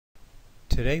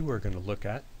Today we're going to look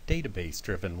at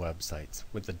database-driven websites.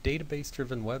 With a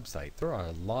database-driven website, there are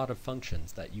a lot of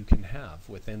functions that you can have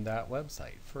within that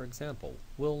website. For example,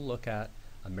 we'll look at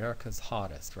America's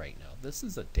Hottest right now. This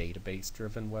is a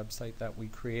database-driven website that we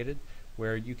created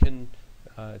where you can,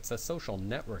 it's a social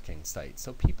networking site,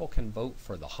 so people can vote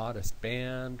for the hottest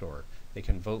band, or they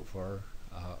can vote for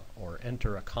or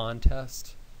enter a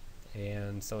contest.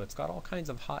 And so it's got all kinds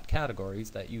of hot categories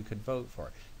that you could vote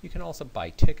for. You can also buy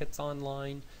tickets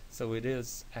online, so it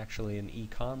is actually an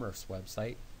e-commerce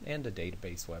website and a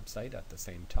database website at the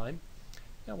same time.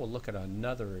 Now we'll look at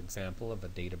another example of a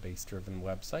database-driven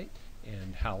website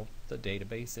and how the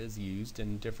database is used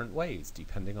in different ways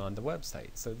depending on the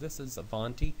website. So this is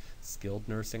Avanti, Skilled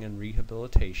Nursing and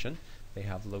Rehabilitation. They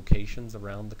have locations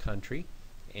around the country,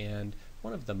 and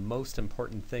one of the most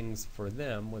important things for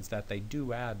them was that they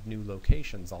do add new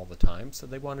locations all the time, so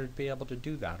they wanted to be able to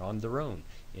do that on their own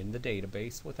in the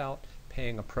database without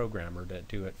paying a programmer to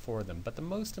do it for them. But the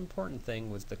most important thing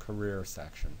was the career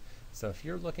section. So if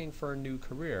you're looking for a new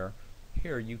career,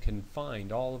 here you can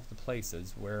find all of the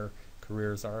places where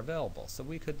careers are available. So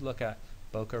we could look at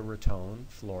Boca Raton,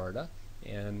 Florida,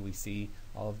 and we see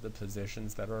all of the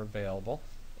positions that are available.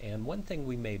 And one thing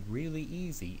we made really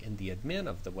easy in the admin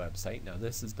of the website, now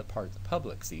this is the part the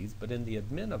public sees, but in the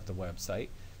admin of the website,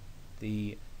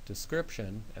 the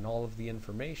description and all of the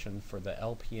information for the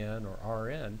LPN or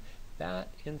RN, that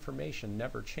information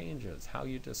never changes. How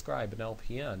you describe an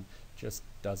LPN just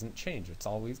doesn't change. It's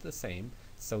always the same.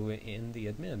 So in the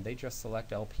admin, they just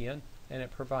select LPN and it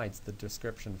provides the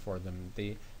description for them.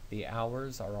 The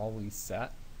hours are always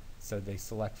set. So they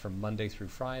select from Monday through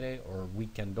Friday or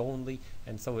weekend only,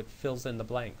 and so it fills in the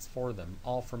blanks for them,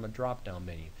 all from a drop-down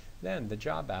menu. Then the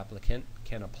job applicant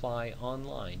can apply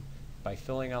online by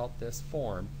filling out this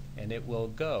form, and it will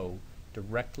go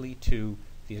directly to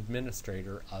the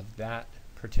administrator of that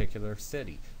particular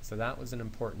city. So that was an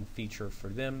important feature for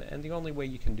them, and the only way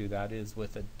you can do that is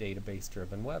with a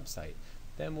database-driven website.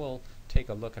 Then we'll take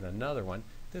a look at another one.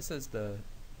 This is the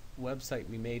website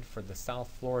we made for the South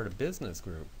Florida Business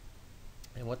Group.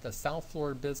 And what the South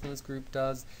Florida Business Group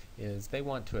does is they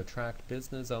want to attract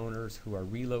business owners who are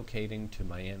relocating to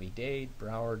Miami-Dade,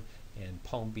 Broward, and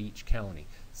Palm Beach County.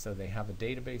 So they have a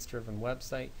database-driven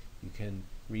website. You can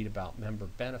read about member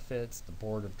benefits, the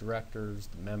board of directors,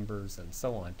 the members, and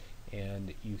so on.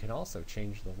 And you can also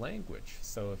change the language.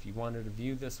 So if you wanted to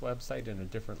view this website in a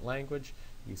different language,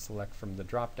 you select from the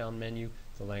drop-down menu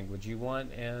the language you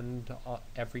want, and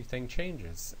everything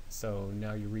changes. So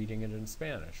now you're reading it in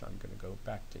Spanish. I'm going to go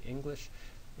back to English,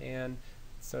 and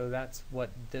so that's what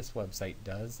this website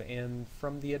does. And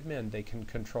from the admin, they can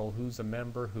control who's a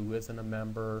member, who isn't a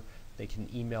member. They can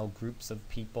email groups of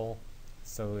people.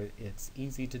 So it's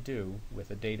easy to do with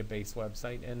a database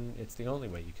website, and it's the only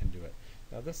way you can do it.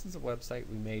 Now this is a website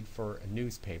we made for a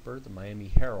newspaper, the Miami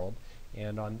Herald,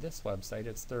 and on this website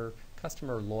it's their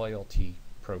customer loyalty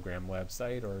program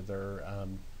website, or their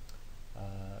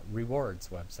rewards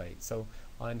website. So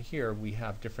on here we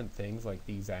have different things like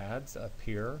these ads up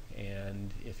here,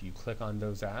 and if you click on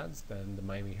those ads, then the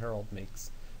Miami Herald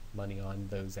makes money on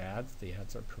those ads. The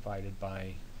ads are provided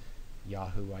by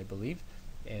Yahoo, I believe.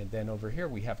 And then over here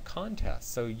we have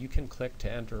contests, so you can click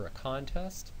to enter a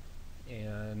contest,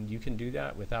 and you can do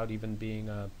that without even being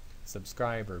a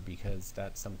subscriber, because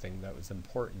that's something that was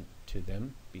important to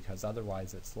them, because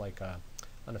otherwise it's like a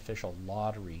unofficial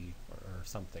lottery or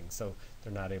something, so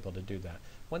they're not able to do that.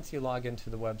 Once you log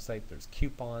into the website, there's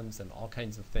coupons and all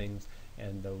kinds of things,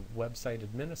 and the website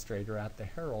administrator at the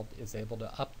Herald is able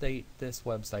to update this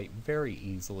website very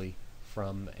easily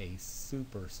from a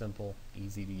super simple,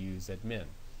 easy to use admin.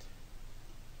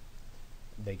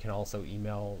 They can also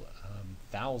email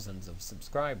thousands of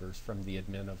subscribers from the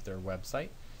admin of their website,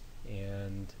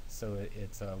 and so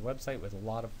it's a website with a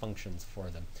lot of functions for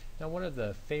them. Now one of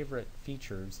the favorite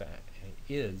features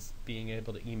is being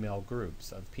able to email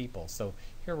groups of people. So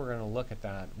here we're going to look at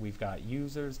that. We've got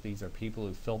users. These are people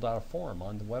who filled out a form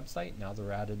on the website. Now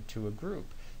they're added to a group.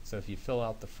 So if you fill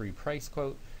out the free price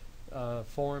quote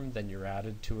form, then you're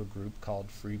added to a group called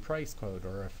Free Price Quote.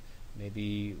 Or if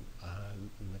maybe,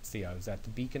 let's see, I was at the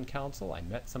Beacon Council, I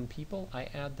met some people, I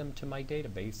add them to my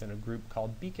database in a group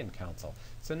called Beacon Council.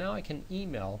 So now I can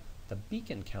email the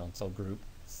Beacon Council group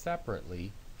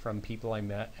separately from people I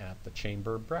met at the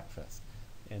Chamber Breakfast.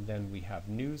 And then we have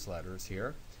newsletters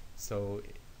here. So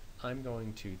I'm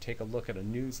going to take a look at a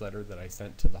newsletter that I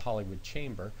sent to the Hollywood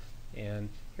Chamber. And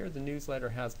here the newsletter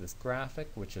has this graphic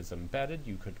which is embedded.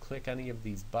 You could click any of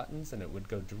these buttons and it would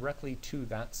go directly to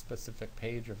that specific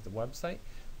page of the website.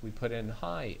 we put in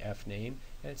hi fname,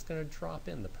 and it's going to drop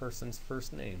in the person's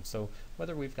first name. So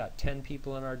whether we've got 10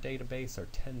 people in our database or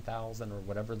 10,000 or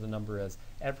whatever the number is,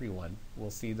 everyone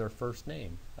will see their first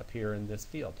name appear in this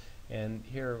field. And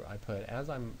here I put, as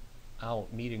I'm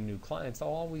out meeting new clients, I'll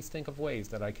always think of ways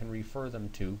that I can refer them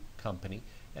to company,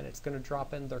 and it's going to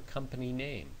drop in their company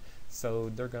name.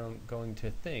 So they're going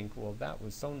to think, well, that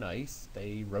was so nice,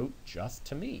 they wrote just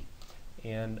to me.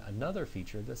 And another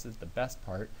feature, this is the best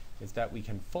part, is that we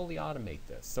can fully automate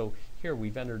this. So here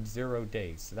we've entered 0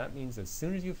 days. So that means as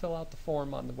soon as you fill out the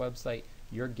form on the website,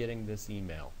 you're getting this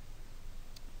email.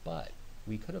 But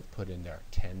we could have put in there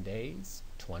 10 days,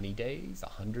 20 days,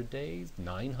 100 days,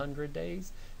 900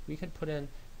 days. We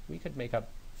could make up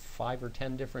 5 or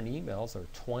 10 different emails, or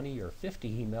 20 or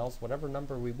 50 emails, whatever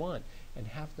number we want, and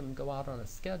have them go out on a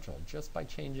schedule just by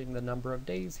changing the number of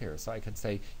days here. So I could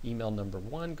say email number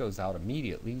 1 goes out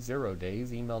immediately, 0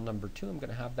 days. Email number 2, I'm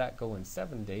going to have that go in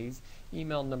 7 days.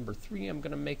 Email number 3, I'm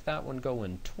going to make that one go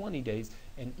in 20 days.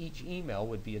 And each email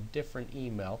would be a different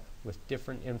email with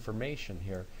different information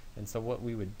here. And so what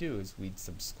we would do is we'd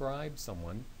subscribe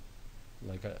someone,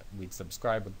 we'd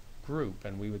subscribe a group,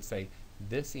 and we would say,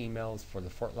 this email is for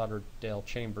the Fort Lauderdale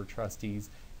Chamber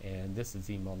trustees, and this is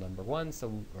email number 1,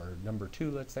 so, or number 2,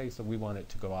 let's say, so we want it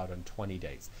to go out in 20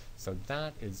 days. So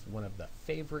that is one of the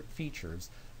favorite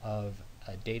features of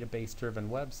a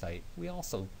database-driven website. We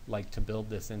also like to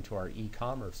build this into our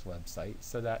e-commerce website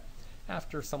so that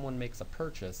after someone makes a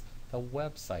purchase, the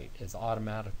website is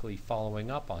automatically following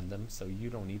up on them, so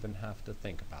you don't even have to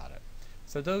think about it.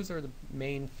 So those are the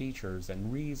main features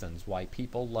and reasons why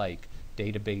people like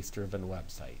database-driven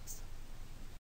websites.